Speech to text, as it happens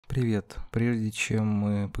Привет. Прежде чем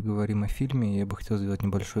мы поговорим о фильме, я бы хотел сделать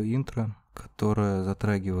небольшое интро, которое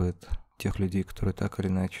затрагивает тех людей, которые так или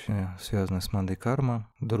иначе связаны с Мандой Карма,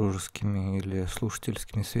 дружескими или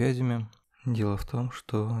слушательскими связями. Дело в том,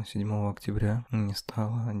 что 7 октября не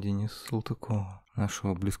стало Дениса Салтыкова,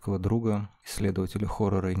 нашего близкого друга, исследователя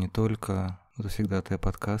хоррора и не только, завсегдатая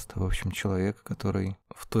подкаста, в общем, человека, который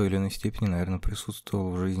в той или иной степени, наверное,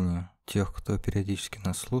 присутствовал в жизни тех, кто периодически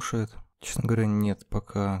нас слушает. Честно говоря, нет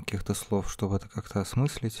пока каких-то слов, чтобы это как-то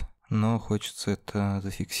осмыслить, но хочется это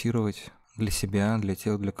зафиксировать для себя, для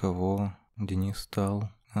тех, для кого Денис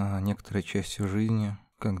стал некоторой частью жизни,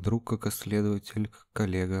 как друг, как исследователь, как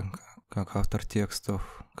коллега, как автор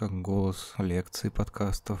текстов, как голос лекций,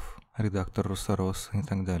 подкастов, редактор Русороса и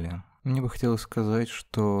так далее. Мне бы хотелось сказать,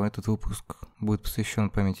 что этот выпуск будет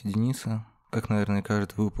посвящен памяти Дениса, как, наверное,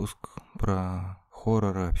 каждый выпуск про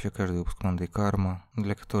хоррор, и вообще каждый выпуск Манды Карма,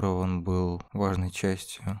 для которого он был важной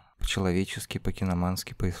частью по-человечески,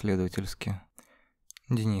 по-киномански, по-исследовательски.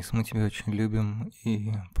 Денис, мы тебя очень любим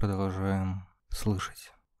и продолжаем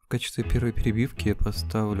слышать. В качестве первой перебивки я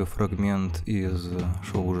поставлю фрагмент из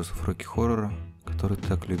шоу ужасов «Рокки хоррора», который ты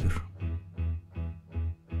так любишь.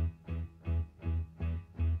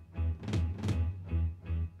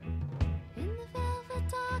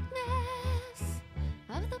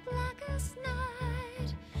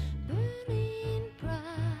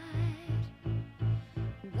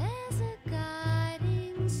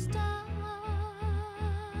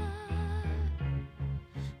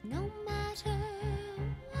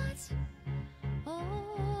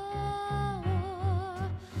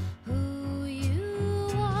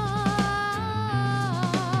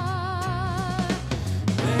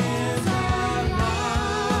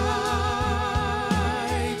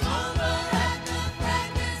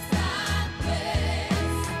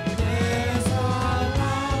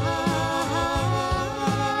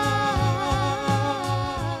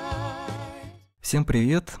 Всем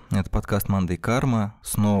привет, это подкаст «Манда и Карма»,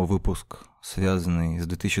 снова выпуск, связанный с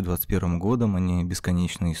 2021 годом, а не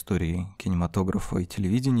бесконечной историей кинематографа и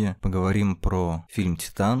телевидения. Поговорим про фильм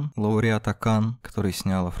 «Титан» лауреата Канн, который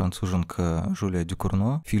сняла француженка Жюля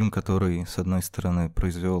Дюкурно. Фильм, который, с одной стороны,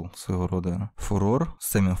 произвел своего рода фурор с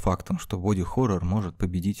самим фактом, что боди-хоррор может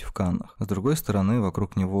победить в Каннах. С другой стороны,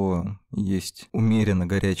 вокруг него есть умеренно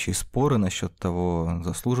горячие споры насчет того,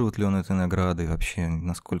 заслуживает ли он этой награды, вообще,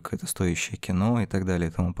 насколько это стоящее кино и так далее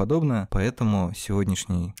и тому подобное. Поэтому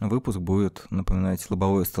сегодняшний выпуск будет напоминать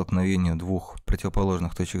лобовое столкновение двух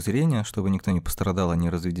противоположных точек зрения, чтобы никто не пострадал, они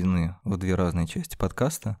разведены в две разные части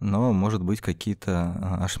подкаста, но, может быть,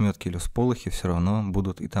 какие-то ошметки или всполохи все равно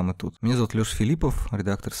будут и там, и тут. Меня зовут Лёша Филиппов,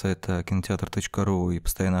 редактор сайта кинотеатр.ру и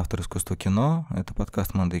постоянный автор искусства кино. Это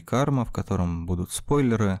подкаст «Манда и Карма», в котором будут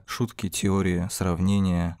спойлеры, шутки, теории,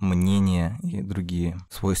 сравнения, мнения и другие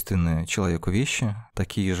свойственные человеку вещи,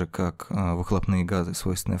 такие же, как выхлопные газы,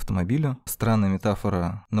 свойственные автомобилю. Странная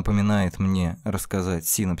метафора напоминает мне рассказать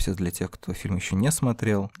синопсис для тех, кто фильм еще не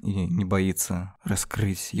смотрел и не боится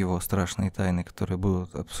раскрыть его страшные тайны, которые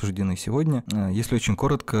будут обсуждены сегодня. Если очень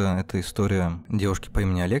коротко, это история девушки по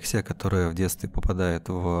имени Алексия, которая в детстве попадает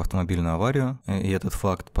в автомобильную аварию, и этот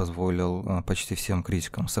факт позволил почти всем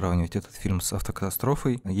критикам сравнивать этот фильм с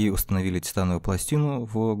автокатастрофой. Ей установили титановую пластину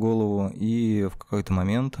в голову, и в какой-то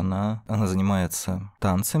момент она занимается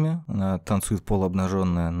танцами, она танцует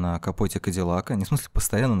полуобнаженная на капоте Кадиллака, не в смысле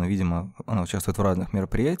постоянно, но, видимо, она участвует в разных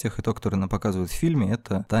мероприятиях, и то, которое она показывает в фильме,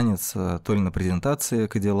 это танец то ли на презентации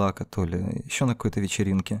Кадиллака, то ли еще на какой-то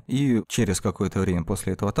вечеринке. И через какое-то время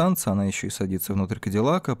после этого танца она еще и садится внутрь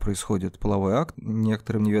Кадиллака, происходит половой акт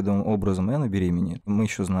некоторым неведомым образом, и она беременеет. Мы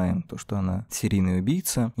еще знаем то, что она серийный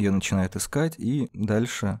убийца, ее начинают искать, и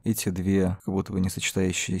дальше эти две как будто бы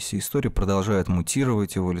несочетающиеся истории продолжают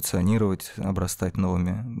мутировать, эволюционировать, обрастать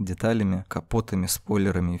новыми деталями, капотами,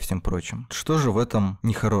 спойлерами и всем прочим. Что же в этом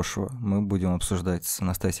нехорошего? Мы будем обсуждать с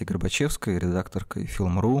Настасьей Горбачевской, редакторкой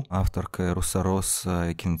Film.ru, авторкой Русороса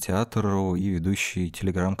и Кинотеатр.ру и ведущей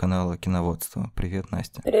телеграм-канала Киноводство. Привет,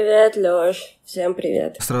 Настя. Привет, Лёш. Всем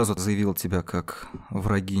привет. Сразу заявил тебя как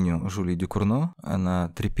врагиню Жюли Дюкурно. Она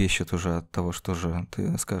трепещет уже от того, что же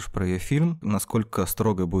ты скажешь про ее фильм. Насколько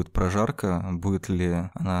строгой будет прожарка? Будет ли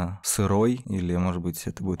она сырой? Или, может быть,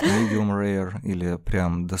 это будет medium rare? Или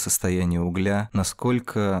прям до состояния угля?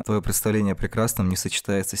 Насколько твое представление о прекрасном не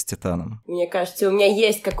сочетается с Титаном? Титаном? Мне кажется, у меня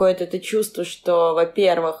есть какое-то это чувство, что,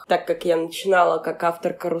 во-первых, так как я начинала как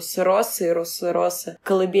авторка Руссо-Росса, и Руссо-Росса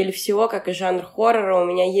колыбель всего, как и жанр хоррора, у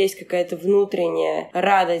меня есть какая-то внутренняя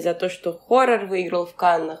радость за то, что хоррор выиграл в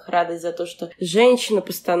Каннах, радость за то, что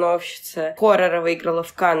женщина-постановщица хоррора выиграла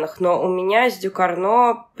в Каннах, но у меня с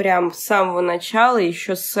Дюкарно прям с самого начала,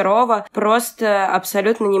 еще с сырого, просто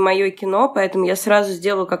абсолютно не мое кино, поэтому я сразу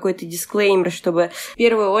сделаю какой-то дисклеймер, чтобы в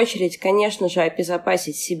первую очередь, конечно же,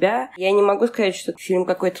 обезопасить себя. Я не могу сказать, что фильм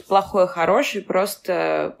какой-то плохой, хороший,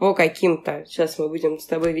 просто по каким-то, сейчас мы будем с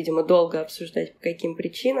тобой, видимо, долго обсуждать, по каким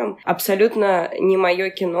причинам, абсолютно не мое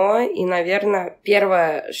кино, и, наверное,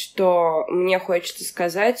 первое, что мне хочется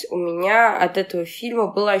сказать, у меня от этого фильма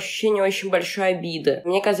было ощущение очень большой обиды.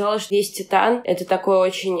 Мне казалось, что весь «Титан» — это такое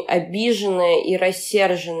очень обиженное и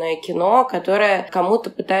рассерженное кино, которое кому-то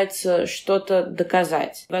пытается что-то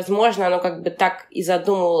доказать. Возможно, оно как бы так и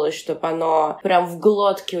задумывалось, чтобы оно прям в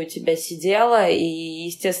глотке у тебя сидело, и,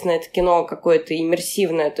 естественно, это кино какое-то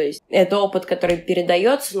иммерсивное, то есть это опыт, который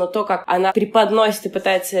передается, но то, как она преподносит и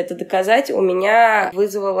пытается это доказать, у меня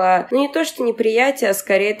вызвало, не то что неприятие, а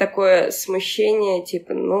скорее такое смущение,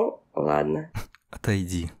 типа, ладно.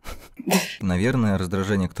 Отойди. Наверное,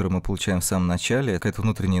 раздражение, которое мы получаем в самом начале, это какая-то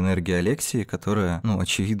внутренняя энергия Алексии, которая,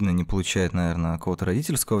 очевидно, не получает, наверное, какого-то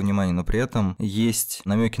родительского внимания, но при этом есть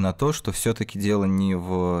намеки на то, что все-таки дело не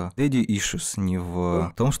в Daddy Issues, не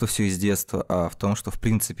в том, что все из детства, а в том, что, в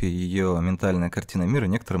принципе, ее ментальная картина мира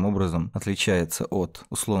некоторым образом отличается от,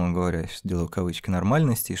 условно говоря, делаю кавычки,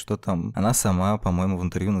 нормальности, и что там она сама, по-моему, в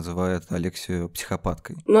интервью называет Алексию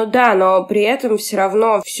психопаткой. Да, но при этом все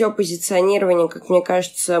равно все позиционирование, как мне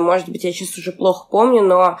кажется, может быть, я сейчас уже плохо помню,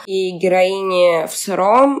 но и героини в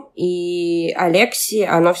 «Сыром», и Алексии,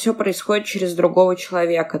 оно все происходит через другого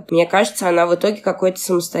человека. Мне кажется, она в итоге какой-то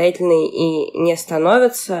самостоятельной и не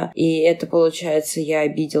становится, и это, получается, я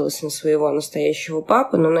обиделась на своего настоящего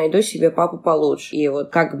папу, но найду себе папу получше. И вот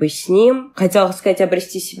как бы с ним, хотела сказать,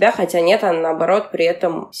 обрести себя, хотя нет, она, наоборот, при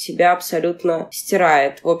этом себя абсолютно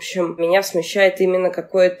стирает. В общем, меня смущает именно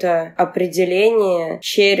какое-то определение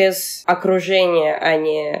через окружение, а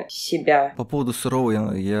не себя. По поводу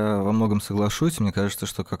 «Сырого» я во многом соглашусь. Мне кажется,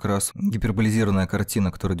 что как раз гиперболизированная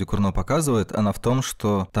картина, которую Дюкарно показывает, она в том,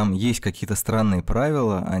 что там есть какие-то странные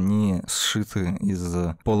правила, они сшиты из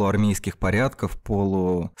полуармейских порядков,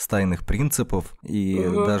 полустайных принципов. И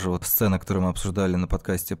даже вот сцена, которую мы обсуждали на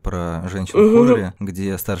подкасте про женщин в хорроре,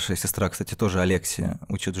 где старшая сестра, кстати, тоже Алексия,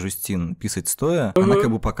 учит Жюстин писать стоя, она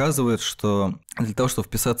как бы показывает, что для того, чтобы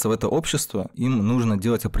вписаться в это общество, им нужно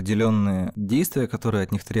делать определенные действия, которые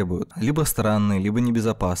от них требуют. Либо странные, либо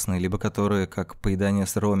небезопасные, либо которые, как поедание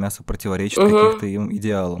сырого мяса, противоречат каким-то им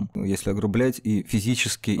идеалам. Если огрублять, и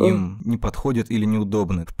физически им не подходят или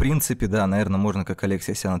неудобны. В принципе, да, наверное, можно как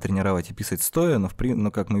Алексия себя натренировать и писать стоя,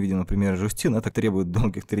 но как мы видим, например, Жюстин, это требует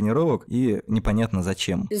долгих тренировок, и непонятно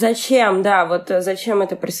зачем. Зачем, да, вот зачем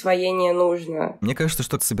это присвоение нужно? Мне кажется,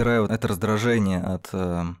 что собирая это раздражение от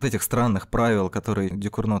этих странных правил, которые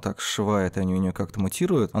Дюкарно так сшивает, и они у нее как-то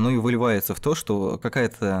мутируют, оно и выливается в то, что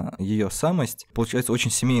какая-то ее самость получается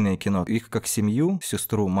очень семейное кино. Их как семью,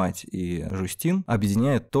 сестру, мать и Жюстин,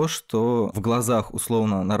 объединяет то, что в глазах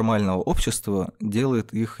условно нормального общества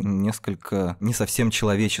делает их несколько не совсем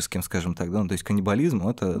человеческим, скажем так, да? То есть каннибализм —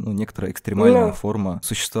 это некоторая экстремальная форма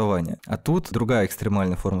существования. А тут другая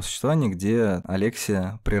экстремальная форма существования, где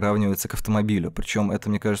Алексия приравнивается к автомобилю. Причем это,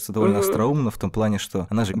 мне кажется, довольно остроумно в том плане, что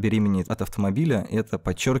она же беременеет от автомобиля, и это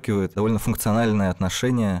подчеркивает довольно функциональное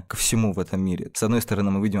отношение ко всему в этом мире. С одной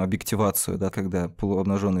стороны, мы видим объективацию, да, когда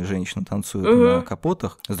полуобнаженные женщины танцуют на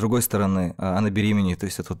капотах. С другой стороны, она беременеет, то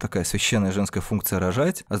есть это вот такая священная женская функция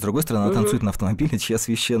рожать. А с другой стороны, она танцует на автомобиле, чья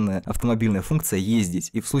священная автомобильная функция ездить.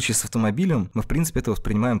 И в случае с автомобилем мы, в принципе, это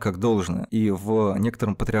воспринимаем как должное. И в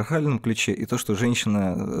некотором патриархальном ключе, и то, что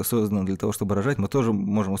женщина создана для того, чтобы рожать, мы тоже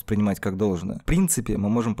можем воспринимать как должное. В принципе, мы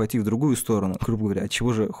можем пойти в другую сторону. Грубо говоря, от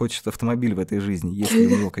чего же хочет автомобиль в этой жизни, если у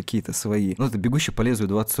него какие-то свои... это «Бегущий по лезвию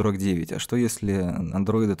 2049». А что, если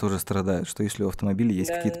андроиды тоже страдают? Что, если у автомобиля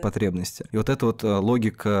есть какие-то потребности? И вот эта вот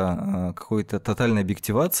логика какой-то тотальной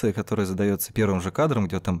объективации, которая задается первым же кадром,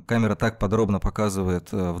 где там камера так подробно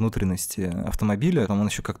показывает внутренности автомобиля, там он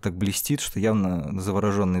еще как-то так блестит, что явно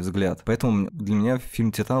завороженный взгляд. Поэтому для меня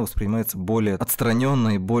фильм «Титан» воспринимается более отстраненно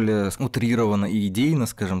и более утрированно и идейно,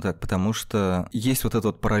 скажем так, потому что есть вот эта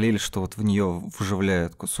вот параллель, что вот в нее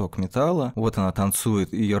вживляют кусок металла, вот она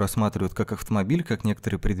танцует, ее рассматривают как автомобиль, как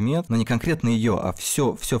некоторый предмет, но не конкретно ее, а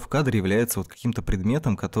все в кадре является вот каким-то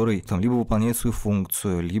предметом, который там либо выполняет свою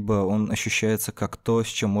функцию, либо он ощущается как то, с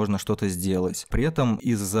чем можно что-то сделать. При этом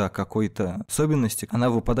из-за какой-то особенности она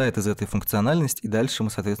выпадает из этой функциональности, и дальше мы,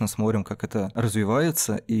 соответственно, смотрим, как это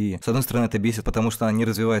развивается. И, с одной стороны, это бесит, потому что она не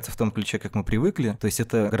развивается в том ключе, как мы привыкли. То есть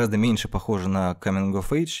это гораздо меньше похоже на coming of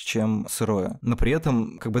age, чем сырое. Но при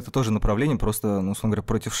этом, как бы это тоже направление, просто, ну, условно говоря,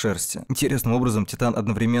 против шерсти. Интересным образом «Титан»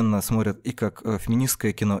 одновременно смотрит и как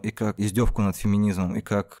феминистское кино, и как издевку над феминизмом, и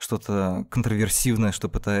как что-то контроверсивное, что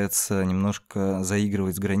пытается немножко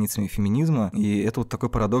заигрывать с границами феминизма. И это вот такой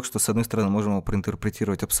парадокс, что, с одной стороны, можем его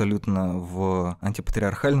проинтерпретировать абсолютно в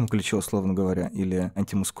антипатриархальном ключе, условно говоря, или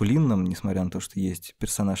антимаскулинном, несмотря на то, что есть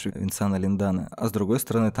персонаж Винсана Линдана. А с другой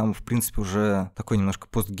стороны, там, в принципе, уже такой немножко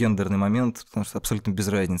постгендерный момент, потому что абсолютно без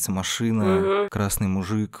разницы. Машина, красный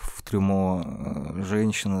мужик, в трюмо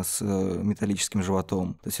женщина с металлическим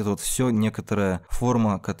животом. То есть это вот все некоторая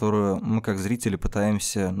форма, которую мы как зрители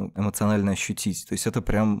пытаемся эмоционально ощутить. То есть это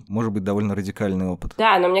прям может быть довольно радикальный опыт.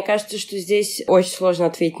 Да, но мне кажется, что здесь очень сложно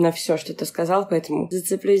ответить на все, что ты сказал, поэтому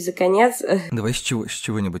зацеплюсь за конец. Давай с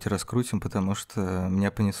чего-нибудь раскрутим, потому что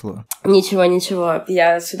меня понесло. Ничего.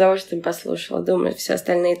 Я с удовольствием послушала. Думаю, все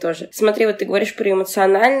остальные тоже. Смотри, вот ты говоришь про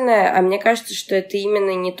эмоциональное, а мне кажется, что это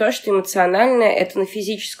именно не то, что эмоциональное, это на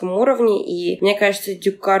физическом уровне. И мне кажется,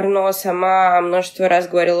 Дюкарно сама множество раз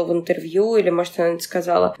говорила в интервью, или, может, она это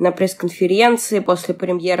сказала на пресс-конференции после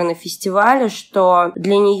премьеры на фестивале, что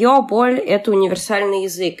для нее боль — это универсальный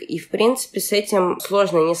язык. И, в принципе, с этим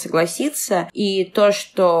сложно не согласиться. И то,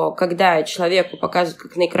 что когда человеку показывают,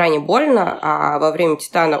 как на экране больно, а во время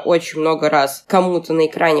 «Титана» очень много раз кому-то на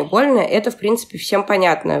экране больно, это, в принципе, всем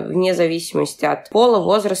понятно, вне зависимости от пола,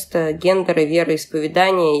 возраста, гендера,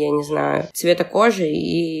 вероисповедания, я не знаю, цвета кожи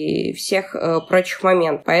и всех прочих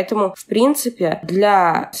моментов. Поэтому, в принципе,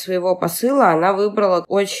 для своего посыла она выбрала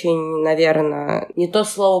очень, наверное, не то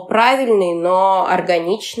слово правильный, но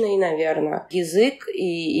органичный, наверное, язык,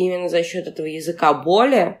 и именно за счет этого языка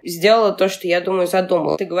боли сделала то, что, я думаю,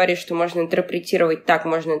 задумала. Ты говоришь, что можно интерпретировать так,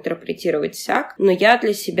 можно интерпретировать сяк, но я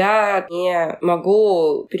для себя не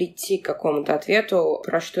могу прийти к какому-то ответу,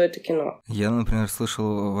 про что это кино. Я, например,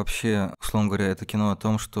 слышал вообще, условно говоря, это кино о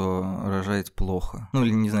том, что рожать плохо. Ну,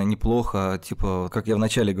 или, не знаю, неплохо, а типа, как я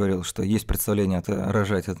вначале говорил, что есть представление, это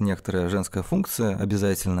рожать — это некоторая женская функция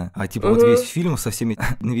обязательная, а типа вот весь фильм со всеми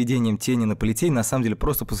наведением тени на полетей на самом деле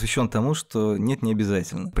просто посвящен тому, что нет, не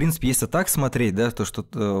обязательно. В принципе, если так смотреть, да, то, что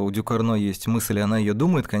у Дюкарно есть мысль, и она ее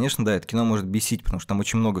думает, конечно, да, это кино может бесить, потому что там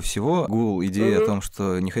очень много всего. Гул, идея о том,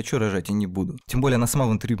 что не хочу рожать и не буду. Тем более она сама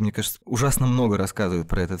в интервью, мне кажется, ужасно много рассказывает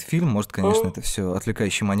про этот фильм. Может, конечно, это все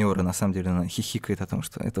отвлекающие маневры, на самом деле она хихикает о том,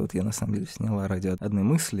 что это вот я на самом деле сняла ради одной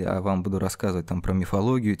мысли, а вам буду рассказывать там про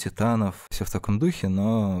мифологию, титанов, все в таком духе,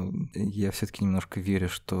 но я все-таки немножко верю,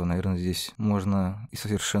 что, наверное, здесь можно и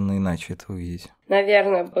совершенно иначе это увидеть.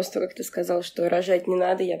 Наверное, после того, как ты сказал, что рожать не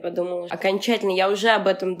надо, я подумала, окончательно, я уже об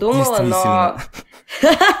этом думала, но...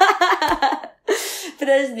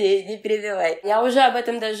 Подожди, не перебивай. Я уже об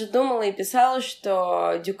этом даже думала и писала,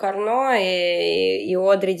 что Дюкарно и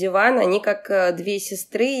Одри Диван, они как две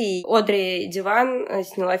сестры. И Одри Диван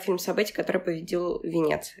сняла фильм «События», который победил в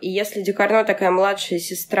Венеции. И если Дюкарно такая младшая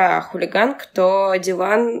сестра хулиганка, то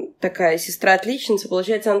Диван такая сестра-отличница.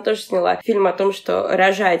 Получается, она тоже сняла фильм о том, что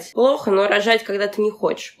рожать плохо, но рожать, когда ты не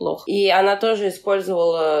хочешь, плохо. И она тоже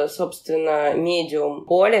использовала, собственно, медиум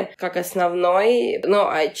боли как основной. Ну,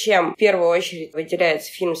 а чем в первую очередь выделяется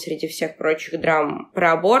фильм среди всех прочих драм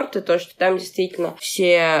про аборты, то, что там действительно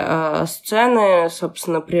все сцены,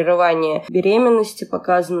 собственно, прерывания беременности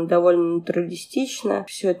показаны довольно натуралистично.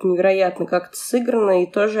 Все это невероятно как-то сыграно, и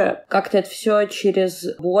тоже как-то это все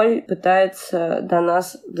через боль пытается до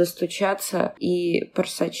нас достучаться и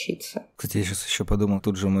просочиться. Кстати, я сейчас еще подумал,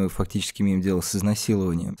 тут же мы фактически имеем дело с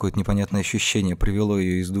изнасилованием. Какое-то непонятное ощущение привело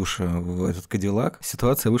ее из душа в этот Кадиллак.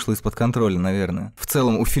 Ситуация вышла из-под контроля, наверное. В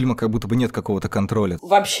целом у фильма как будто бы нет какого-то контроля.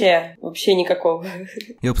 Вообще никакого.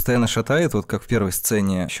 Ее постоянно шатает, вот как в первой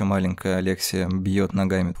сцене еще маленькая Алексия бьет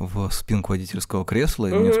ногами в спинку водительского кресла,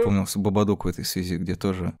 и мне вспомнился Бабадук в этой связи, где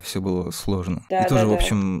тоже все было сложно. Да, и тоже, в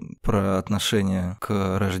общем, про отношение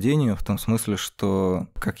к рождению, в том смысле, что,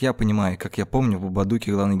 как я понимаю, как я помню, в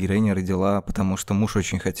Бабадуке главная героиня родила, потому что муж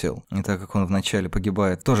очень хотел. И так как он вначале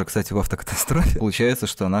погибает, тоже, кстати, в автокатастрофе, получается,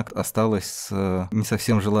 что она осталась с не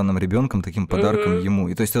совсем желанным ребенком, таким подарком ему.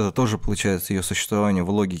 И то есть это тоже, получается, ее существование существованию в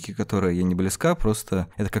логике, которая ей не близка, просто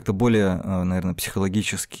это как-то более, наверное,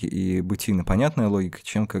 психологически и бытийно понятная логика,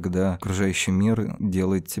 чем когда окружающий мир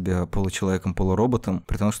делает тебя получеловеком, полуроботом,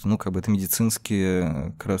 при том, что, это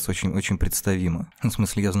медицински как раз очень представимо. В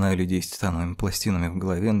смысле, я знаю людей с титановыми пластинами в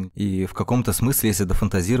голове, и в каком-то смысле, если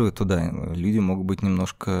дофантазировать туда, люди могут быть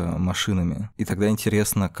немножко машинами. И тогда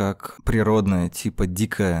интересно, как природная, типа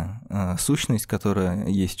дикая сущность, которая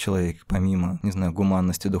есть в человеке, помимо,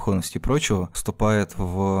 гуманности, духовности и прочего, вступает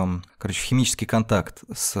в, химический контакт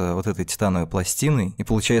с вот этой титановой пластиной. И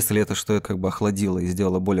получается ли это, что это охладило и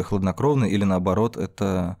сделало более хладнокровной, или наоборот,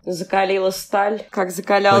 это... Закалила сталь, как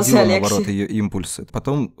закалялся Алексей. Наоборот, ее импульсы.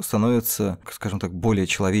 Потом становится, скажем так, более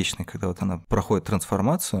человечной, когда вот она проходит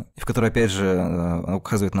трансформацию, в которой, опять же,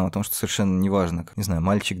 указывает нам о том, что совершенно неважно,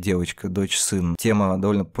 мальчик, девочка, дочь, сын. Тема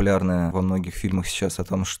довольно популярная во многих фильмах сейчас о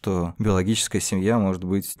том, что биологическая семья может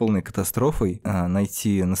быть полной катастрофой.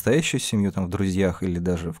 Найти настоящую семью в друзьях или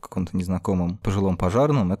даже в каком-то незнакомом пожилом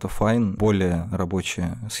пожарном — это файн, более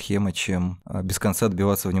рабочая схема, чем без конца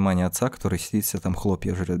добиваться внимания отца, который сидит себе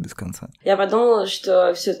хлопья жрет без конца. Я подумала,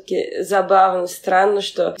 что все-таки забавно, странно,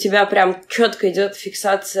 что у тебя прям четко идет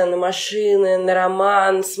фиксация на машины, на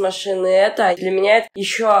роман с машины это. Для меня это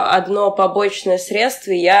еще одно побочное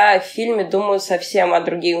средство, и я в фильме думаю совсем о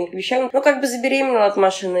других вещах. Забеременела от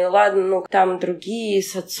машины, ладно, там другие,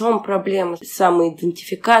 с отцом проблемы, с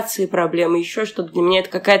самоидентификацией проблемы, еще что-то. Для меня это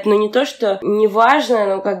какая-то, не то, что неважная,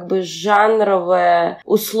 но жанровая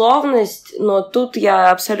условность, но тут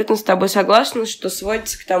я абсолютно с тобой согласна, что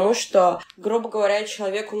сводится к тому, что, грубо говоря,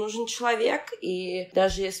 человеку нужен человек, и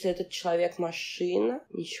даже если этот человек машина,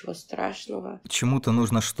 ничего страшного. Чему-то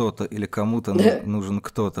нужно что-то или кому-то нужен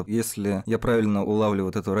кто-то. Если я правильно улавливаю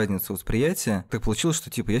вот эту разницу восприятия, так получилось,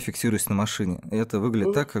 что я фиксируюсь на машине. И это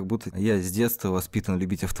выглядит так, как будто я с детства воспитан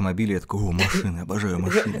любить автомобили. Я такой: о, машины, обожаю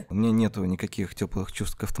машины. У меня нету никаких теплых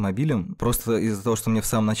чувств к автомобилям. Просто из-за того, что мне в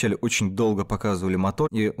самом начале очень долго показывали мотор,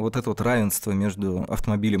 и вот это вот равенство между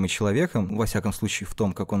автомобилем и человеком, во всяком случае в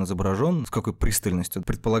том, как он изображен, с какой пристальностью,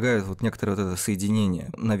 предполагает некоторое это соединение.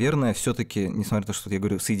 Наверное, все-таки, несмотря на то, что я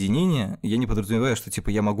говорю соединение, я не подразумеваю, что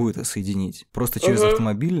я могу это соединить. Просто через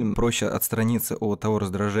автомобиль проще отстраниться от того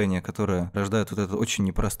раздражения, которое рождает вот эта очень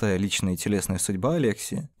непростая личная и телесная судьба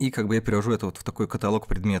Алексея, и я перевожу это в такой каталог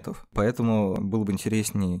предметов. Поэтому было бы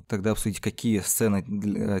интереснее тогда обсудить, какие сцены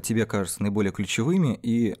для тебе кажутся наиболее ключевыми,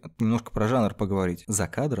 и немножко про жанр поговорить. За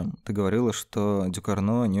кадром ты говорила, что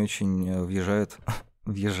Дюкарно не очень въезжает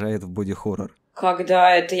в боди-хоррор.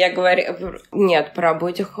 Когда это я говорила... Нет, про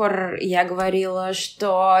боди-хоррор я говорила,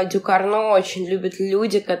 что Дюкарно очень любят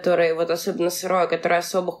люди, которые, особенно сырое, которые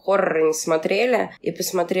особо хорроры не смотрели, и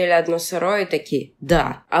посмотрели одно сырое и такие: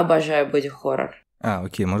 да, обожаю боди-хоррор.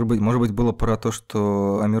 Окей, может быть, было про то,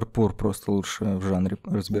 что Амирпур просто лучше в жанре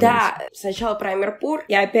разбирается. Да, сначала про Амирпур.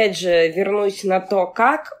 Я опять же вернусь на то,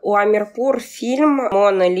 как у Амирпур фильм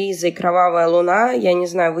 «Мона Лиза и Кровавая луна». Я не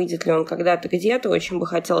знаю, выйдет ли он когда-то где-то. Очень бы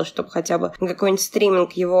хотелось, чтобы хотя бы на какой-нибудь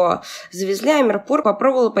стриминг его завезли. Амирпур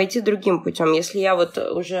попробовала пойти другим путем. Если я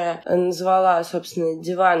уже назвала, собственно,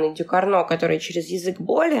 диваны Дюкарно, которые через язык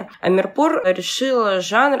боли, Амирпур решила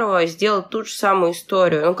жанрово сделать ту же самую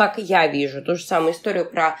историю. Как и я вижу, ту же самую историю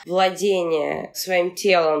про владение своим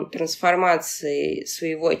телом, трансформации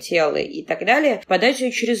своего тела и так далее, подать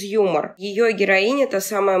ее через юмор. Ее героиня, та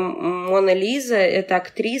самая Мона Лиза, это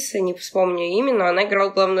актриса, не вспомню имя, но она играла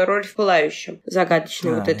главную роль в «Пылающем»,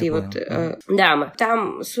 загадочной дамы.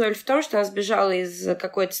 Там соль в том, что она сбежала из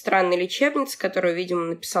какой-то странной лечебницы, которую, видимо,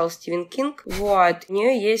 написал Стивен Кинг. У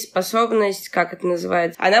нее есть способность, как это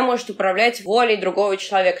называется, она может управлять волей другого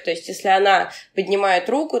человека. То есть, если она поднимает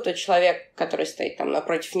руку, то человек, который стоит там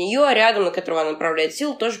напротив нее, а рядом, на которого она направляет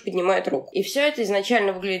силу, тоже поднимает руку. И все это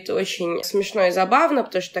изначально выглядит очень смешно и забавно,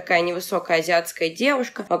 потому что такая невысокая азиатская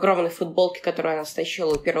девушка в огромной футболке, которую она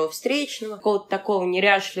стащила у первого встречного, какого-то такого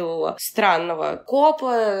неряшливого, странного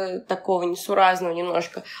копа, такого несуразного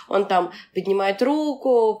немножко. Он там поднимает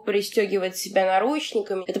руку, пристегивает себя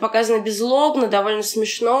наручниками. Это показано беззлобно, довольно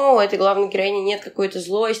смешно. У этой главной героини нет какой-то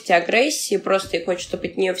злости, агрессии, просто ей хочется, чтобы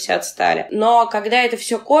от нее все отстали. Но когда это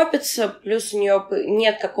все копится, плюс у нее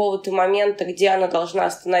нет какого-то момента, где она должна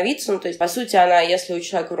остановиться. То есть, по сути, она, если у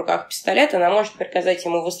человека в руках пистолет, она может приказать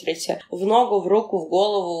ему выстрелить в ногу, в руку, в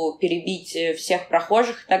голову, перебить всех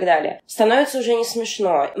прохожих и так далее. Становится уже не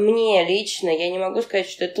смешно. Мне лично, я не могу сказать,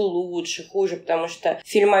 что это лучше, хуже, потому что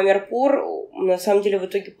фильм «Амирпур» на самом деле в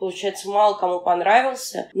итоге, получается, мало кому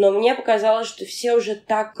понравился, но мне показалось, что все уже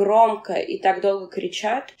так громко и так долго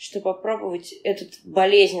кричат, что попробовать этот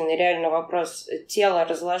болезненный реально вопрос тела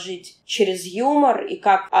разложить через юмор, и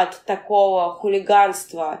как от такого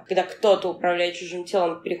хулиганства, когда кто-то управляет чужим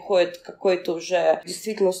телом, переходит к какой-то уже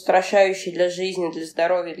действительно устрашающей для жизни, для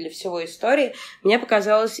здоровья, для всего истории, мне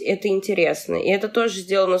показалось это интересно. И это тоже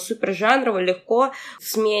сделано супер жанрово, легко.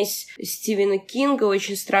 Смесь Стивена Кинга,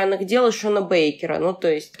 «Очень странных дел» и Шона Бейкера. Ну,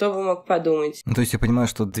 то есть, кто бы мог подумать. Ну, то есть я понимаю,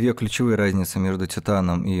 что две ключевые разницы между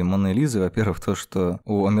 «Титаном» и «Моной Лизой». Во-первых, то, что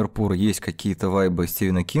у Амирпура есть какие-то вайбы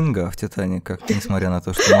Стивена Кинга, а в «Титане» как-то, несмотря на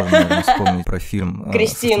то, что можно, наверное, вспомнить про фильм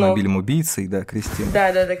с автомобилем-убийцей, да, Кристину.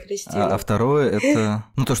 Да, Кристину. А второе — это,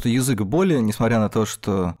 то, что язык боли, несмотря на то,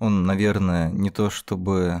 что он, наверное, не то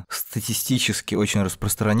чтобы статистически очень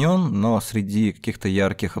распространен, но среди каких-то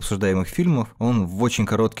ярких обсуждаемых фильмов он в очень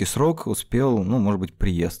короткий срок успел, может быть,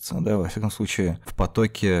 приесться, да, во всяком случае, в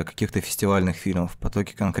потоке каких-то фестивальных фильмов, в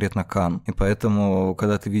потоке конкретно Канн. И поэтому,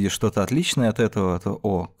 когда ты видишь что-то отличное от этого,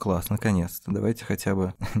 то, класс, наконец-то, давайте хотя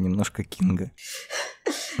бы немножко Кинга.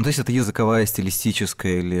 То есть это языковая,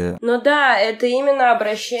 стилистическая или... Ну да, это именно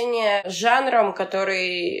обращение с жанром,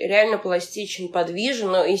 который реально пластичен,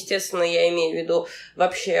 подвижен. Ну, естественно, я имею в виду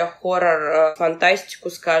вообще хоррор, фантастику,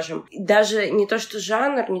 скажем. Даже не то, что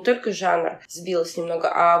жанр, не только жанр сбилось немного,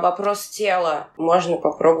 а вопрос тела. Можно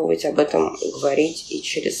попробовать об этом говорить и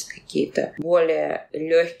через какие-то более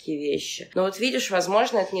легкие вещи. Но вот видишь,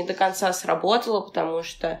 возможно, это не до конца сработало, потому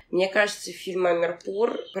что, мне кажется, фильм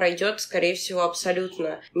 «Амирпур» пройдет, скорее всего,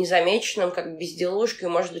 абсолютно незамеченным, как безделушка, и,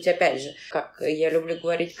 может быть, опять же, как я люблю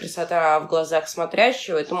говорить, красота в глазах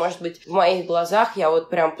смотрящего, это может быть в моих глазах. Я вот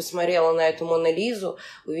прям посмотрела на эту Мону Лизу,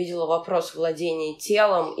 увидела вопрос владения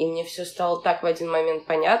телом, и мне все стало так в один момент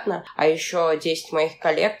понятно, а еще 10 моих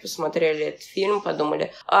коллег посмотрели этот фильм,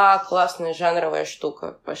 подумали, классная жанровая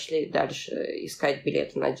штука, пошли дальше искать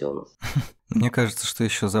билеты на Дюну. Мне кажется, что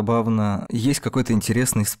еще забавно, есть какой-то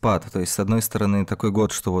интересный спад. То есть, с одной стороны, такой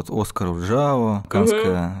год, что вот Оскар у Джао,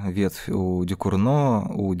 Каннская ветвь у Дюкурно,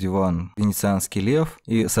 у Диван Венецианский лев.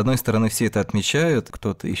 И, с одной стороны, все это отмечают,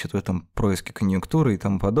 кто-то ищет в этом происки конъюнктуры и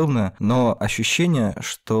тому подобное. Но ощущение,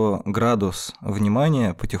 что градус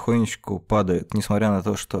внимания потихонечку падает. Несмотря на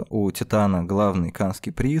то, что у Титана главный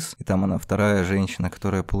Каннский приз, и там она вторая женщина,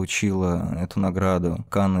 которая получила эту награду.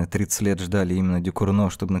 Канны 30 лет ждали именно Дюкурно,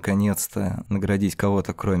 чтобы наконец-то наградить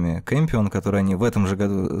кого-то, кроме Кэмпион, который они в этом же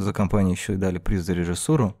году за компанию еще и дали приз за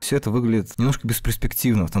режиссуру. Все это выглядит немножко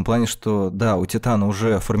бесперспективно, в том плане, что да, у Титана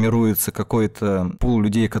уже формируется какой-то пул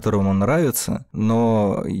людей, которым он нравится,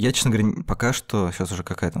 но я, честно говоря, пока что, сейчас уже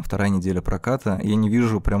какая там вторая неделя проката, я не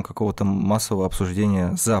вижу прям какого-то массового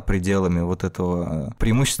обсуждения за пределами вот этого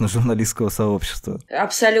преимущественно журналистского сообщества.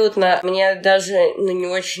 Абсолютно. Мне даже не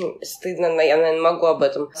очень стыдно, но я, наверное, могу об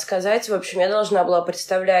этом сказать. В общем, я должна была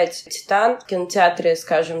представлять Титан в кинотеатре,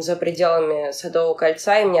 скажем, за пределами Садового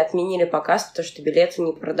кольца, и мне отменили показ, потому что билеты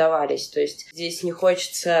не продавались. То есть здесь не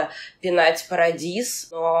хочется пинать Парадис,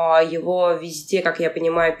 но его везде, как я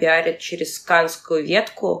понимаю, пиарят через каннскую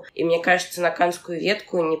ветку, и мне кажется, на каннскую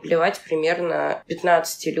ветку не плевать примерно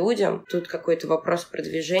 15 людям. Тут какой-то вопрос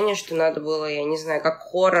продвижения, что надо было, я не знаю, как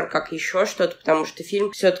хоррор, как еще что-то, потому что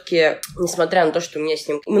фильм все-таки, несмотря на то, что у меня с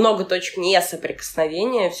ним много точек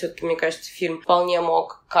несоприкосновения, все-таки, мне кажется, фильм вполне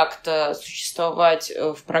мог как-то существовать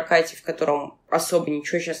в прокате, в котором особо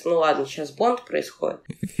ничего сейчас... Ну ладно, сейчас Бонд происходит.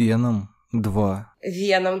 Веном 2.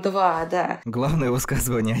 Веном 2, да. Главное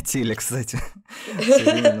высказывание о теле, кстати, в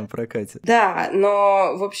современном прокате. Да,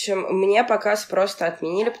 но, в общем, мне показ просто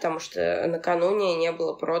отменили, потому что накануне не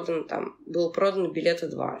было продано, было продано билета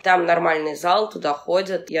 2. Там нормальный зал, туда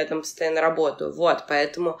ходят, я там постоянно работаю. Вот,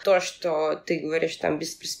 поэтому то, что ты говоришь там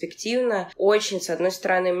бесперспективно, очень, с одной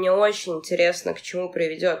стороны, мне очень интересно, к чему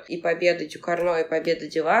приведет и победа Дюкарно, и победа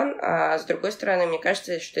Диван, а с другой стороны, мне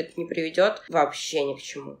кажется, что это не приведет вообще ни к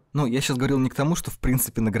чему. Ну, я сейчас говорил не к тому, что в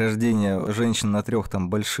принципе награждение женщин на 3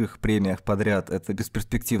 больших премиях подряд это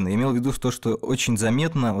бесперспективно. Я имел в виду то, что очень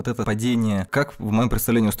заметно вот это падение, как в моем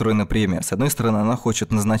представлении устроена премия. С одной стороны, она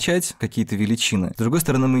хочет назначать какие-то величины. С другой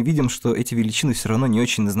стороны, мы видим, что эти величины все равно не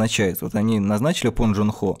очень назначают. Вот они назначили Пон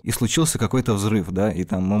Джун Хо, и случился какой-то взрыв, да, и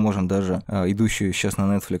там мы можем даже идущую сейчас на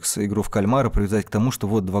Netflix игру в кальмара привязать к тому, что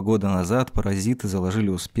вот 2 года назад «Паразиты» заложили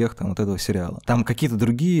успех там вот этого сериала. Там какие-то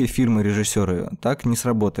другие фильмы-режиссеры так не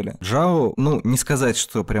сработали. Джао, не сказать,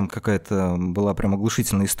 что прям какая-то была прям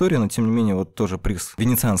оглушительная история, но тем не менее вот тоже приз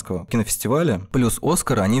Венецианского кинофестиваля плюс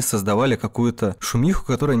Оскар, они создавали какую-то шумиху,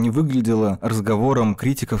 которая не выглядела разговором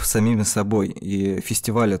критиков с самими собой. И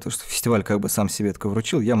фестиваль, то, что фестиваль как бы сам себе такой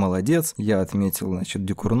вручил, я молодец, я отметил, значит,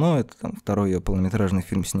 Дюкурно, это там второй ее полнометражный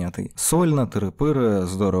фильм снятый. Сольно, тыры-пыры,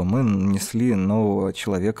 здорово, мы нанесли нового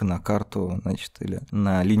человека на карту, значит, или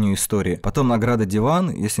на линию истории. Потом награда Диван,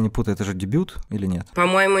 если не путаю, это же дебют или нет?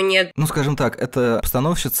 По-моему, нет. Скажем так, это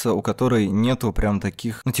постановщица, у которой нету прям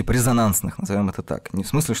таких, ну, типа, резонансных, назовем это так. Не в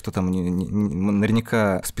смысле, что там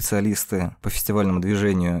наверняка специалисты по фестивальному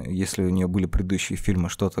движению, если у нее были предыдущие фильмы,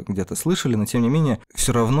 что-то где-то слышали, но тем не менее,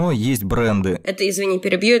 все равно есть бренды. Это, извини,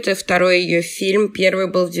 перебью, это второй ее фильм. Первый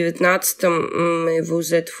был в 19-м.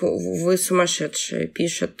 Вы сумасшедшие,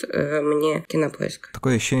 пишет мне Кинопоиск.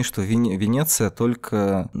 Такое ощущение, что Венеция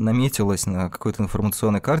только наметилась на какой-то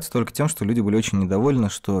информационной карте только тем, что люди были очень недовольны,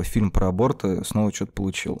 что фильм про аборты снова что-то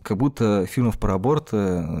получил. Как будто фильмов про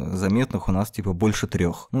аборты заметных у нас типа больше 3.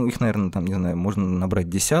 Ну, их, наверное, там, не знаю, можно набрать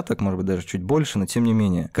десяток, может быть, даже чуть больше, но тем не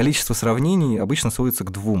менее. Количество сравнений обычно сводится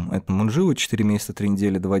к 2. Это Мунжиу 4 месяца, 3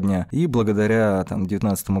 недели, 2 дня. И благодаря там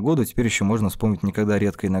 19 году теперь еще можно вспомнить «Никогда,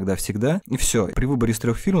 редко, иногда, всегда». И все. При выборе из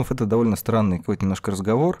 3 фильмов это довольно странный какой-то немножко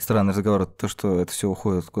разговор. Странный разговор — это то, что это все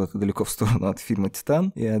уходит куда-то далеко в сторону от фильма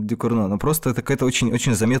 «Титан» и от Дюкурно. Но просто это какая-то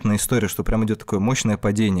очень-очень заметная история, что прям идет такое мощное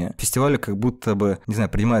падение. Фестиваль как будто бы, не знаю,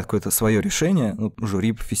 принимает какое-то свое решение, ну,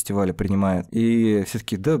 жюри фестиваля принимает, и все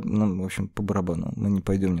таки да, ну, в общем, по барабану, мы не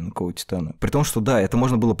пойдем ни на кого «Титана». При том, что да, это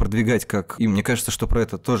можно было продвигать как... И мне кажется, что про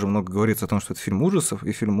это тоже много говорится о том, что это фильм ужасов,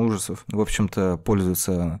 и фильм ужасов, в общем-то,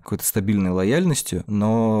 пользуется какой-то стабильной лояльностью,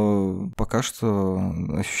 но пока что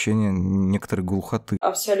ощущение некоторой глухоты.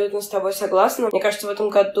 Абсолютно с тобой согласна. Мне кажется, в этом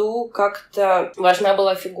году как-то важна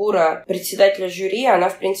была фигура председателя жюри, она,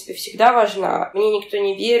 в принципе, всегда важна. Мне никто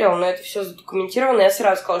не верил, но это все задокументировано. Я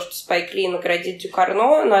сразу сказала, что Спайк Ли наградит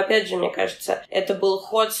Дюкарно, но, опять же, мне кажется, это был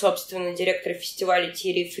ход, собственно, директора фестиваля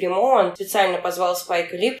Тири Фримо. Он специально позвал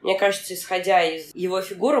Спайка Ли. Мне кажется, исходя из его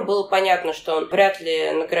фигуры, было понятно, что он вряд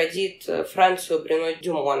ли наградит Францию Брюно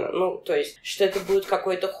Дюмона. Ну, то есть, что это будет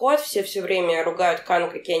какой-то ход. Все время ругают Канн,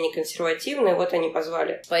 какие они консервативные. Вот они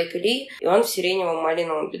позвали Спайка Ли, и он в сиреневом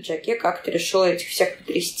малиновом пиджаке как-то решил этих всех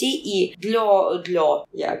потрясти. И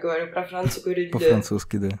я говорю про Францию, говорю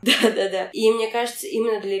по-французски, да. Да. И мне кажется,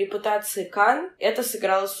 именно для репутации Канн это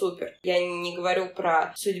сыграло супер. Я не говорю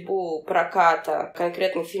про судьбу проката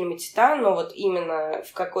конкретно в фильме «Титан», но вот именно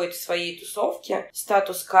в какой-то своей тусовке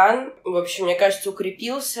статус Канн, в общем, мне кажется,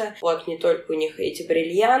 укрепился. Вот не только у них эти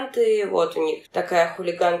бриллианты, вот у них такая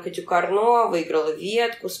хулиганка Дюкарно выиграла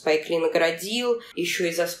ветку, Спайк Ли наградил, еще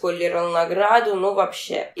и заспойлерил награду, ну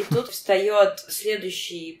вообще. И тут встает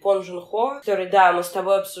следующий Пон Жун Хо, который, да, мы с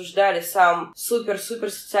тобой обсуждали, сам супер-супер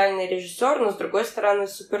социальный режиссер, но с другой стороны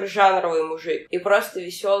супер жанровый мужик. И просто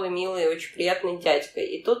веселый, милый, очень приятный дядька.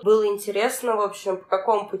 И тут было интересно, в общем, по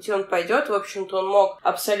какому пути он пойдет. В общем-то, он мог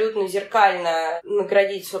абсолютно зеркально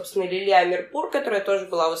наградить, собственно, Лили Амирпур, которая тоже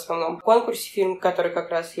была в основном в конкурсе, фильм, который как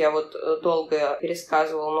раз я вот долго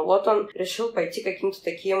пересказывала. Но вот он решил пойти каким-то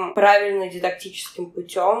таким правильно дидактическим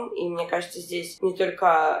путем. И мне кажется, здесь не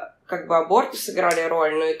только как бы аборты сыграли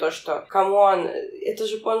роль, но и то, что, камон, это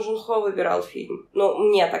же Пон Жун Хо выбирал фильм. Ну,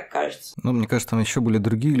 мне так кажется. Ну, мне кажется, там еще были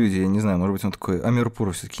другие люди, я не знаю, может быть, он такой,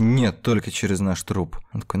 Амирпур все-таки нет, только через наш труп.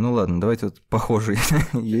 Он такой, ну ладно, давайте вот похожий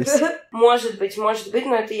есть. Может быть, но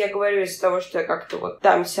это я говорю из-за того, что я как-то вот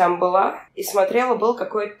там-сям была и смотрела, было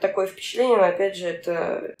какое-то такое впечатление, но опять же,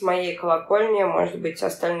 это с моей колокольни, может быть,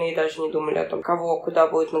 остальные даже не думали о том, кого, куда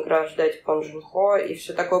будет награждать Пон Жун Хо и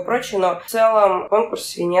все такое прочее, но в целом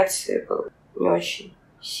конкурс в Венеции был не очень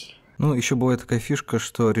сильный. Ну, еще бывает такая фишка,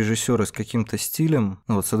 что режиссеры с каким-то стилем,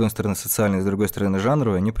 ну вот с одной стороны социальный, с другой стороны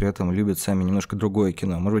жанровый, они при этом любят сами немножко другое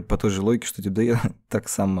кино. Может быть, по той же логике, что типа, да я так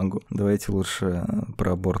сам могу. Давайте лучше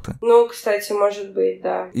про аборты. Ну, кстати, может быть,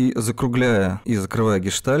 да. И закругляя и закрывая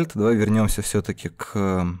гештальт, давай вернемся все-таки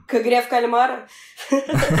к игре в кальмара?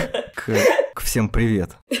 К всем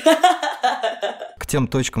привет. К тем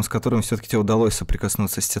точкам, с которыми все-таки тебе удалось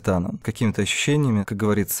соприкоснуться с Титаном. Какими-то ощущениями, как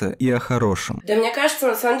говорится, и о хорошем. Да, мне кажется,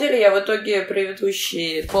 на самом деле, я в итоге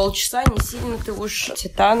предыдущие полчаса не сильно-то уж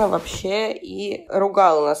Титана вообще и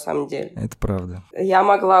ругала, на самом деле. Это правда. Я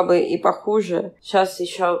могла бы и похуже. Сейчас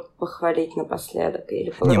еще похвалить напоследок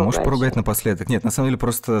или поругать. Не, можешь поругать напоследок. Нет, на самом деле,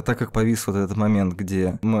 просто так как повис вот этот момент,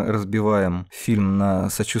 где мы разбиваем фильм на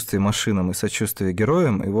сочувствие машинам и сочувствие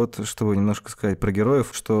героям, и вот, чтобы немножко сказать про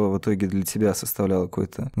героев, что в итоге для тебя составляло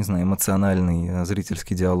какой-то, не знаю, эмоциональный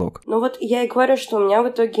зрительский диалог. Ну вот я и говорю, что у меня в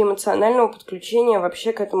итоге эмоционального подключения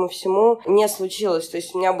вообще к этому всему не случилось. То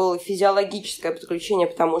есть у меня было физиологическое подключение,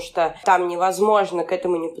 потому что там невозможно к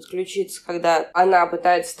этому не подключиться, когда она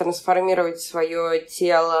пытается трансформировать свое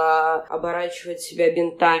тело, оборачивать себя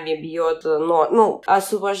бинтами, бьет, но, ну,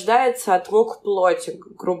 освобождается от мук плоти,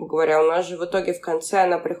 грубо говоря. У нас же в итоге в конце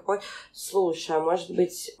она приходит, слушай, а может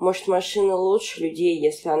быть, может машина лучше людей,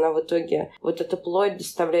 если она в итоге вот это плоть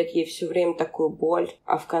доставляет ей все время такую боль,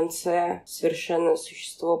 а в конце совершенное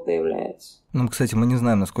существо появляется. Ну, кстати, мы не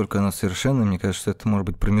знаем, насколько она совершенна. Мне кажется, что это может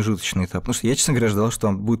быть промежуточный этап. Потому что я, честно говоря, ждал, что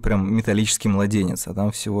там будет прям металлический младенец, а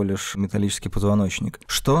там всего лишь металлический позвоночник.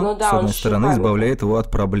 Что, с одной стороны, избавляет его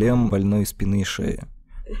от проблем больной спины и шеи.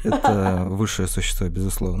 Это высшее существо,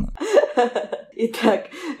 безусловно. Итак,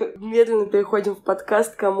 медленно переходим в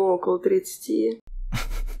подкаст, кому около 30.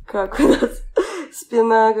 Как у нас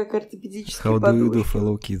спина, как ортопедическая подушка. How do you do,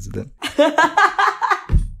 fellow kids, да?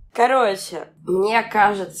 Короче, мне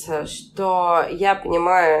кажется, что я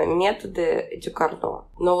понимаю методы Дюкарно.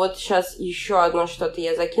 Но вот сейчас еще одно что-то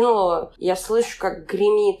я закинула. Я слышу, как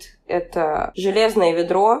гремит это железное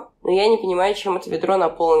ведро, но я не понимаю, чем это ведро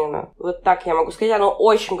наполнено. Вот так я могу сказать, оно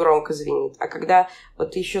очень громко звенит. А когда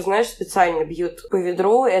вот еще, знаешь, специально бьют по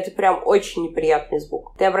ведру, это прям очень неприятный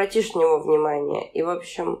звук. Ты обратишь на него внимание. И, в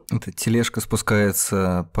общем... Это тележка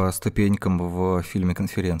спускается по ступенькам в фильме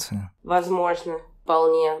 «Конференция». Возможно.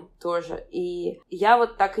 Вполне тоже. И я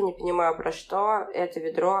вот так и не понимаю, про что это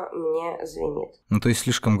ведро мне звенит. Ну, то есть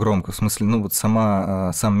слишком громко. В смысле, ну вот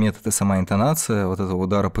сам метод и сама интонация вот этого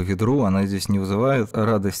удара по ведру, она здесь не вызывает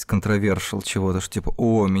радость, контровершил чего-то, что типа,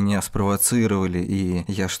 о, меня спровоцировали, и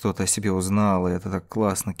я что-то о себе узнал, и это так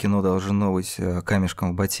классно, кино должно быть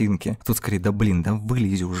камешком в ботинке. Тут скорее, да блин, да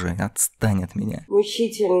вылези уже, отстань от меня.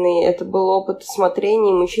 Мучительный это был опыт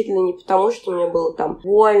смотрения, мучительный не потому, что мне было там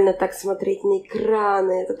больно так смотреть на экран,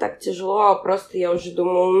 это так тяжело, а просто я уже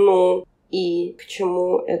думала, ну, и к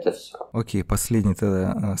чему это все. Окей, последний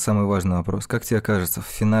тогда самый важный вопрос. Как тебе кажется, в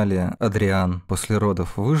финале Адриан после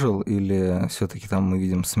родов выжил или все-таки там мы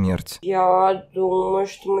видим смерть? Я думаю,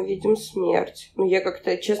 что мы видим смерть. Но я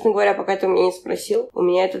как-то, честно говоря, пока ты меня не спросил, у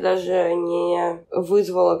меня это даже не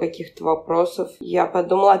вызвало каких-то вопросов. Я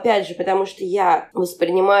подумала, опять же, потому что я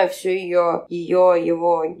воспринимаю все его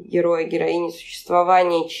героя, героини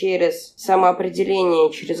существования через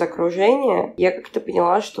самоопределение, через окружение. Я как-то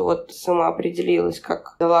поняла, что вот определилась,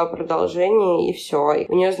 как дала продолжение, и все.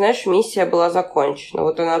 У нее, знаешь, миссия была закончена.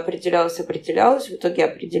 Вот она определялась, в итоге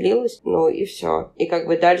определилась, ну и все. И как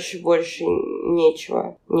бы дальше больше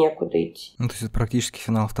некуда идти. Ну, то есть это практически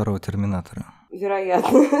финал второго «Терминатора».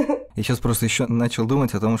 Вероятно. Я сейчас просто еще начал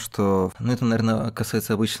думать о том, что... Ну, это, наверное,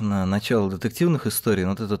 касается обычно начала детективных историй,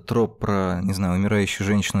 но вот этот троп про, не знаю, умирающую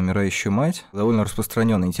женщину, умирающую мать довольно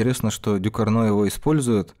распространенный. Интересно, что Дюкарно его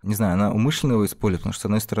использует. Не знаю, она умышленно его использует, потому что, с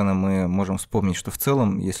одной стороны, мы можем вспомнить, что в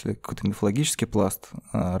целом, если какой-то мифологический пласт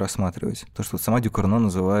рассматривать, то, что вот сама Дюкарно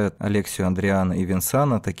называет Алексию, Андриана и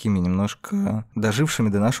Винсана такими немножко дожившими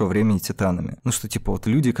до нашего времени титанами. Ну, что типа вот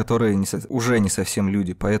люди, которые уже не совсем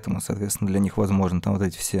люди, поэтому, соответственно, для них возможно там вот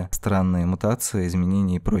эти все странные мутации,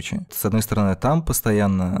 изменения и прочее. С одной стороны, там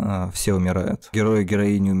постоянно все умирают. Герои и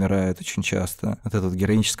героини умирают очень часто. Вот это вот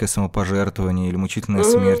героическое самопожертвование или мучительная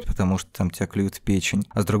смерть, потому что там тебя клюют в печень.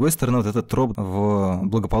 А с другой стороны, вот этот троп в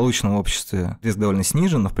благополучном обществе риск довольно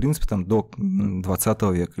снижен, но в принципе там до 20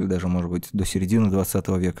 века или даже, может быть, до середины 20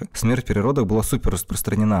 века смерть при родах была супер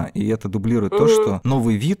распространена. И это дублирует то, что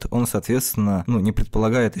новый вид, он, соответственно, не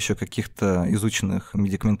предполагает еще каких-то изученных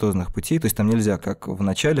медикаментозных путей. То есть там нельзя, как в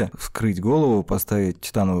начале, вскрыть голову, поставить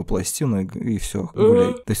титановую пластину и все,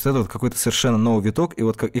 гуляй. То есть это вот какой-то совершенно новый виток, и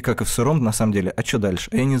вот как и в сыром, на самом деле, а что дальше?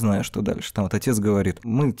 А я не знаю, что дальше. Там вот отец говорит,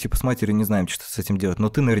 мы типа с матерью не знаем, что с этим делать, но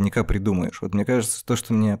ты наверняка придумаешь. Вот мне кажется, то,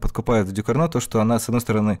 что мне подкупает в Дюкарно, то, что она, с одной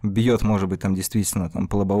стороны, бьет, может быть, там действительно там,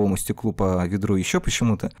 по лобовому стеклу, по ведру еще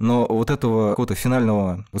почему-то, но вот этого какого-то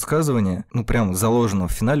финального высказывания, прям заложенного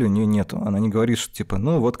в финале у нее нету. Она не говорит, что типа,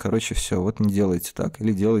 короче, все, вот не делайте так,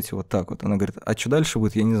 или делайте вот так вот. Она говорит, а что дальше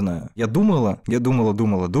будет, я не знаю. Я думала,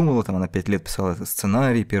 там она 5 лет писала этот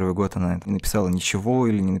сценарий, первый год она не написала ничего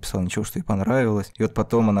или не написала ничего, что ей понравилось. И вот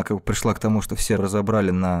потом она как бы пришла к тому, что все разобрали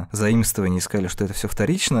на заимствование и сказали, что это все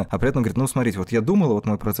вторично, а при этом говорит, смотрите, вот я думала, вот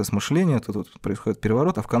мой процесс мышления, тут вот происходит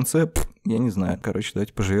переворот, а в конце, я не знаю, короче,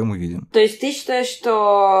 давайте поживем увидим. То есть ты считаешь,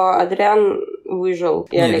 что Адриан выжил?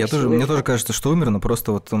 Нет, мне тоже кажется, что умер, но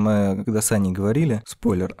просто вот мы, когда с Аней говорили,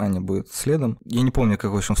 спойлер, Аня будет следом, я не помню,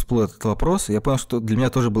 как, в общем, всплыл этот вопрос, я понял, что для меня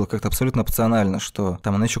тоже было как-то абсолютно опционально, что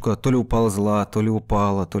там она еще куда-то то ли уползла, то ли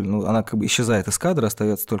упала, то ли, она как бы исчезает из кадра,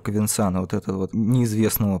 остается только Винсана, вот этот вот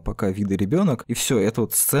неизвестного пока вида ребенок, и все, это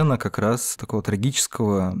вот сцена как раз такого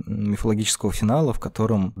трагического мифологического финала, в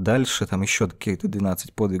котором дальше там еще какие-то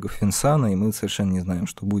 12 подвигов Винсана, и мы совершенно не знаем,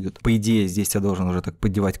 что будет. По идее, здесь я должен уже так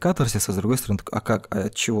поддевать катарсис, а с другой стороны, а как, а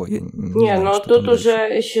от чего? Я не знаю, тут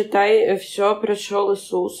уже, считай, все пришел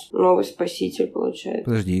Иисус, новый спаситель, получается.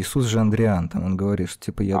 Подожди, Иисус же Андриан, там он говорит, что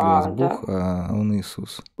типа я для вас Бог, а он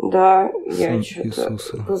Иисус. Да, я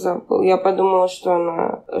что-то забыл. Я подумала,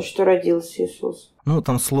 что родился Иисус. Ну,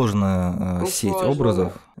 там сложная сеть Сложно,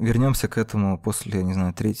 образов. да. Вернемся к этому после, я не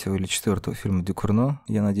знаю, 3-го или 4-го фильма Дюкурно.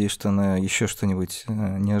 Я надеюсь, что она еще что-нибудь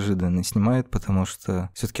неожиданное снимает, потому что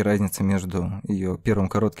все-таки разница между ее первым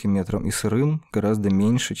коротким метром и «Сырым» гораздо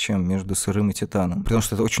меньше, чем между «Сырым» и «Титаном». Потому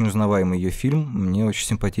что это очень узнаваемый ее фильм. Мне очень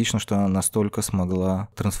симпатично, что она настолько смогла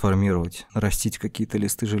трансформировать, растить какие-то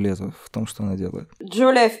листы железа в том, что она делает.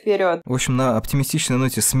 Джулия, вперед! В общем, на оптимистичной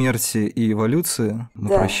ноте смерти и эволюции мы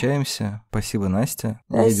прощаемся. Спасибо, Настя.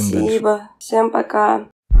 Едем дальше. Спасибо. Всем пока.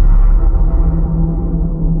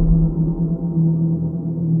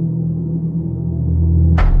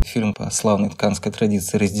 Фильм по славной каннской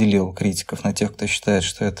традиции разделил критиков на тех, кто считает,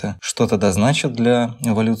 что это что-то да значит для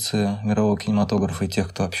эволюции мирового кинематографа, и тех,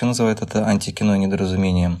 кто вообще называет это антикино и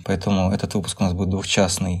недоразумением. Поэтому этот выпуск у нас будет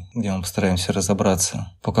двухчастный, где мы постараемся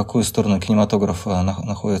разобраться, по какую сторону кинематографа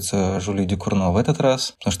находится Жюли Дюкурно в этот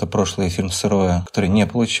раз, потому что прошлый фильм «Сырое», который не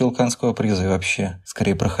получил каннского приза и вообще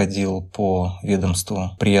скорее проходил по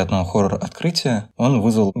ведомству приятного хоррор-открытия, он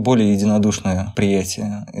вызвал более единодушное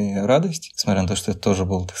приятие и радость, несмотря на то, что это тоже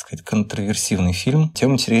был, так сказать, контроверсивный фильм,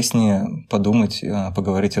 тем интереснее подумать,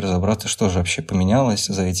 поговорить и разобраться, что же вообще поменялось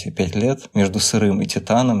за эти 5 лет между «Сырым» и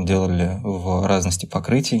 «Титаном». Делали в разности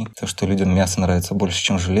покрытий, то, что людям мясо нравится больше,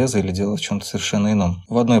 чем железо, или дело в чем-то совершенно ином.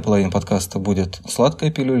 В одной половине подкаста будет сладкая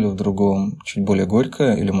пилюля, в другом чуть более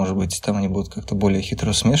горькая, или, может быть, там они будут как-то более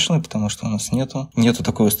хитро смешаны, потому что у нас нету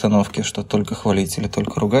такой установки, что только хвалить или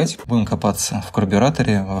только ругать. Будем копаться в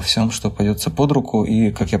карбюраторе во всем, что пойдется под руку, и,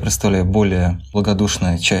 как я представляю, более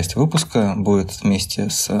благодушная часть выпуска будет вместе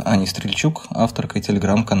с Аней Стрельчук, авторкой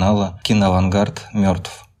телеграм-канала «Киноавангард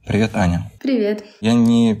мертв». Привет, Аня. Привет. Я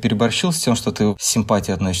не переборщил с тем, что ты с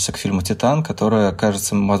симпатией относишься к фильму «Титан», которая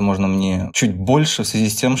кажется, возможно, мне чуть больше в связи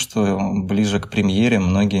с тем, что ближе к премьере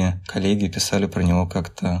многие коллеги писали про него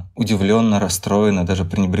как-то удивленно, расстроенно, даже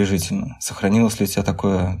пренебрежительно. Сохранилось ли у тебя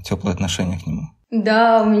такое теплое отношение к нему?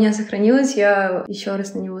 Да, у меня сохранилось, я еще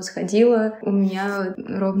раз на него сходила. У меня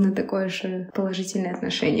ровно такое же положительное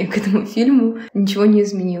отношение к этому фильму. Ничего не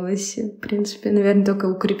изменилось. В принципе, наверное, только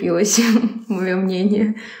укрепилось мое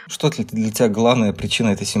мнение. Что для тебя главная причина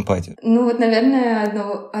этой симпатии? Ну вот, наверное,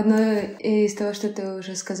 одно из того, что ты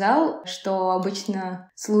уже сказал, что обычно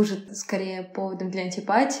служит скорее поводом для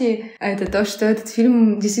антипатии, это то, что этот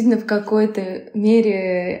фильм действительно в какой-то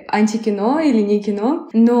мере антикино или не кино.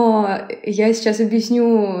 Но я сейчас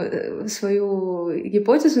объясню свою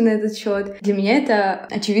гипотезу на этот счет. Для меня это,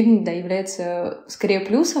 очевидно, да, является скорее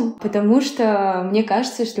плюсом, потому что мне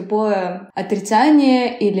кажется, что любое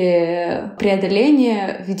отрицание или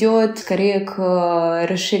преодоление ведет скорее к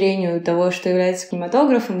расширению того, что является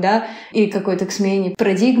кинематографом, да, и какой-то к смене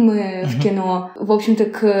парадигмы в кино, в общем-то,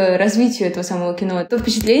 к развитию этого самого кино. То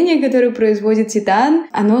впечатление, которое производит «Титан»,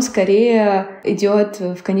 оно скорее идет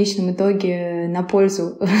в конечном итоге на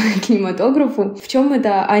пользу кинематографу. В чем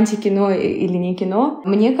это антикино или не кино?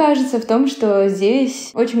 Мне кажется в том, что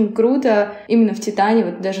здесь очень круто именно в «Титане»,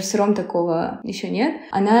 вот даже в «Сыром» такого еще нет,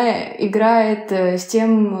 она играет с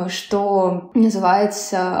тем, что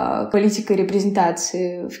называется политикой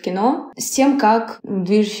репрезентации в кино, с тем, как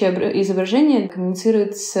движущее изображение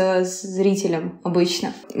коммуницирует с зрителем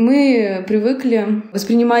обычно. Мы привыкли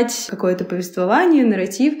воспринимать какое-то повествование,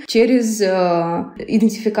 нарратив через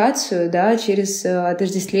идентификацию, да, через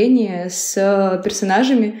отождествление с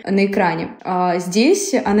персонажами на экране. А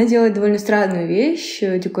здесь она делает довольно странную вещь,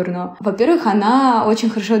 Дюкурно. Во-первых, она очень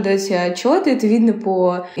хорошо дает себе отчет, и это видно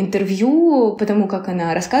по интервью, по тому, как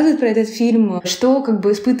она рассказывает про этот фильм, что как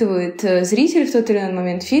бы испытывает зритель в тот или иной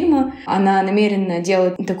момент фильма. Она намеренно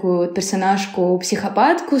делает такую вот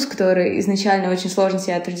персонажку-психопатку, с которой изначально очень сложно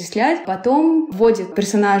себя отождествлять. Потом вводит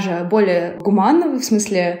персонажа более гуманного, в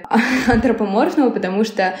смысле антропоморфного, потому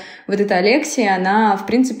что вот эта Алексия, она, в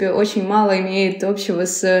принципе, очень мало имеет общего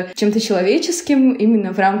с чем-то человеческим,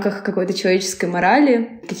 именно в рамках какой-то человеческой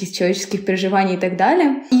морали, каких-то человеческих переживаний и так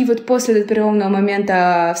далее. И вот после этого переломного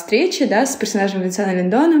момента встречи, да, с персонажем Винсана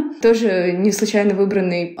Линдона, тоже не случайно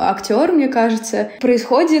выбранный актер, мне кажется,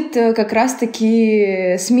 происходит как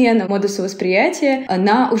раз-таки смена модуса восприятия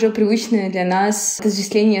на уже привычное для нас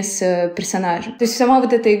отождествление с персонажем. То есть сама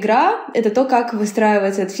вот эта игра — это то, как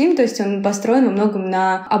выстраивается этот фильм, то есть он построен во многом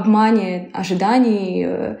на обмане ожиданий,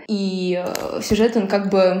 и сюжет он как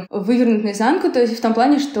бы вывернут наизнанку, то есть в том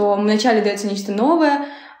плане, что вначале дается нечто новое,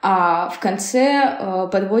 а в конце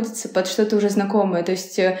подводится под что-то уже знакомое. То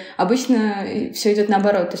есть обычно все идет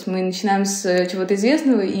наоборот. То есть мы начинаем с чего-то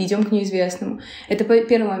известного и идем к неизвестному. Это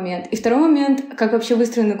первый момент. И второй момент, как вообще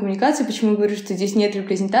выстроена коммуникация, почему я говорю, что здесь нет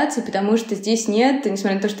репрезентации, потому что здесь нет,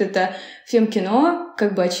 несмотря на то, что это фем-кино, сама,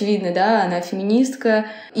 как бы очевидно, да, она феминистка,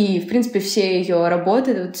 и, в принципе, все ее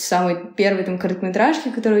работы, вот самые первые там короткометражки,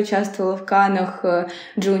 которые участвовала в Каннах,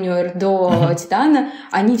 Джуниор до Титана,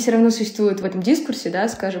 они все равно существуют в этом дискурсе, да,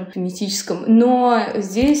 скажем, феминистическом, но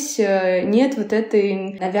здесь нет вот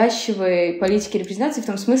этой навязчивой политики репрезентации в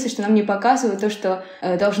том смысле, что нам не показывают то, что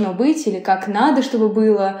должно быть или как надо, чтобы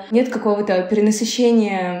было. Нет какого-то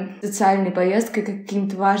перенасыщения социальной повесткой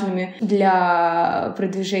какими-то важными для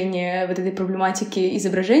продвижения вот этой проблематики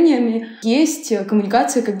изображениями. Есть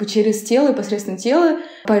коммуникация как бы через тело и посредством тела,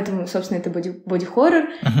 поэтому, собственно, это боди-хоррор.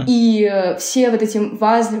 И все вот эти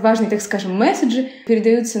важные, так скажем, месседжи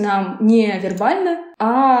передаются нам не вербально,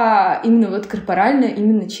 а именно вот корпорально,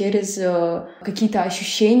 именно через какие-то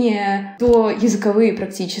ощущения, то языковые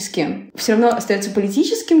практически. Все равно остается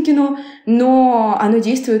политическим кино, но оно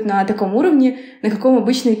действует на таком уровне, на каком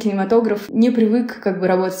обычный кинематограф не привык как бы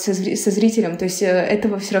работать со зрителем. То есть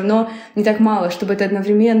этого все равно не так мало, чтобы это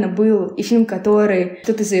одновременно был и фильм, который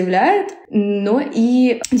что-то заявляет, но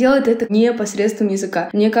и делает это не посредством языка.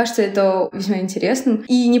 Мне кажется, это весьма интересным.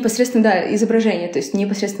 И непосредственно, да, изображение, то есть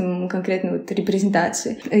непосредственно конкретно вот репрезентации.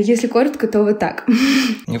 Если коротко, то вот так.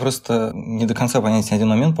 Мне просто не до конца понятен один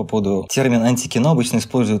момент по поводу термин антикино обычно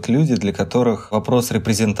используют люди, для которых вопрос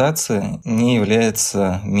репрезентации не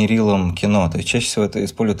является мерилом кино. То есть чаще всего это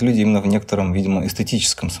используют люди именно в некотором, видимо,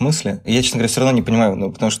 эстетическом смысле. Я, честно говоря, все равно не понимаю,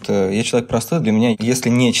 потому что я человек простой, для меня, если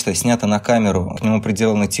нечто снято на камеру, к нему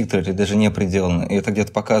приделаны титры или даже не приделаны, и это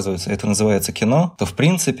где-то показывается, это называется кино, то, в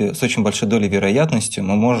принципе, с очень большой долей вероятностью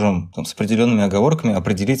мы можем с определенными оговорками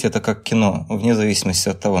определить это как кино, вне зависимости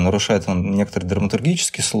от того, нарушает он некоторый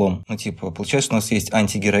драматургический слом. Получается, у нас есть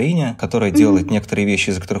антигероиня, которая делает некоторые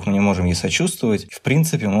вещи, из-за которых мы не можем ей сочувствовать. И, в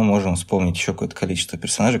принципе, мы можем вспомнить еще какое-то количество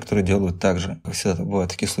персонажей, которые делают так же. Как всегда,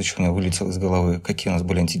 бывают такие случаи, у меня вылетело из головы, какие у нас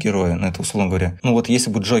были антигерои. Но это, условно говоря,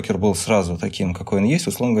 если бы Джокер был сразу таким, какой он есть,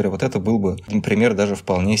 условно говоря, вот это был бы пример даже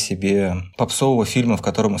вполне себе попсового фильма, в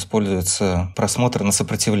котором используется просмотр на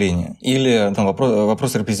сопротивление. Или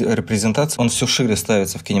вопрос репрезентации, он все шире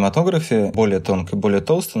ставится в кинематографе, более тонко, более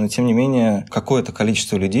толсто, но тем не менее какое-то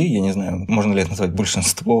количество людей, я не знаю, можно ли это назвать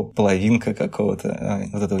большинство, половинка какого-то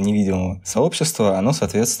вот этого невидимого сообщества, оно,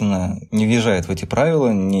 соответственно, не въезжает в эти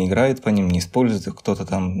правила, не играет по ним, не использует их. Кто-то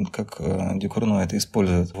там, как Дюкурно, это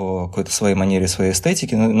использует в какой-то своей манере, своей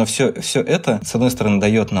эстетике, но все это, с одной стороны,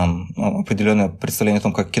 дает нам определенное представление о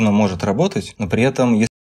том, как кино может работать, но при этом,